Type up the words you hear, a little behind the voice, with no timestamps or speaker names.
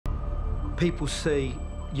People see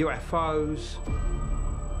UFOs,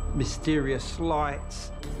 mysterious lights,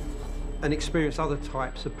 and experience other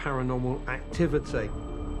types of paranormal activity.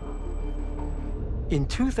 In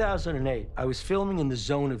 2008, I was filming in the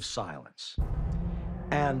Zone of Silence,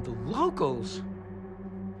 and the locals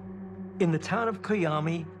in the town of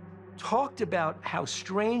Kiyomi talked about how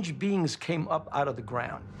strange beings came up out of the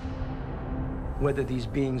ground. Whether these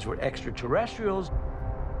beings were extraterrestrials,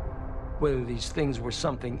 whether these things were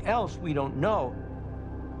something else, we don't know.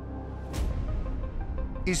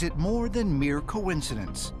 Is it more than mere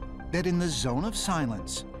coincidence that in the Zone of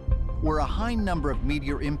Silence, where a high number of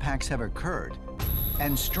meteor impacts have occurred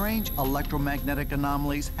and strange electromagnetic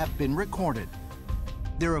anomalies have been recorded,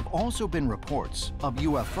 there have also been reports of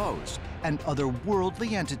UFOs and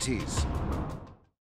otherworldly entities?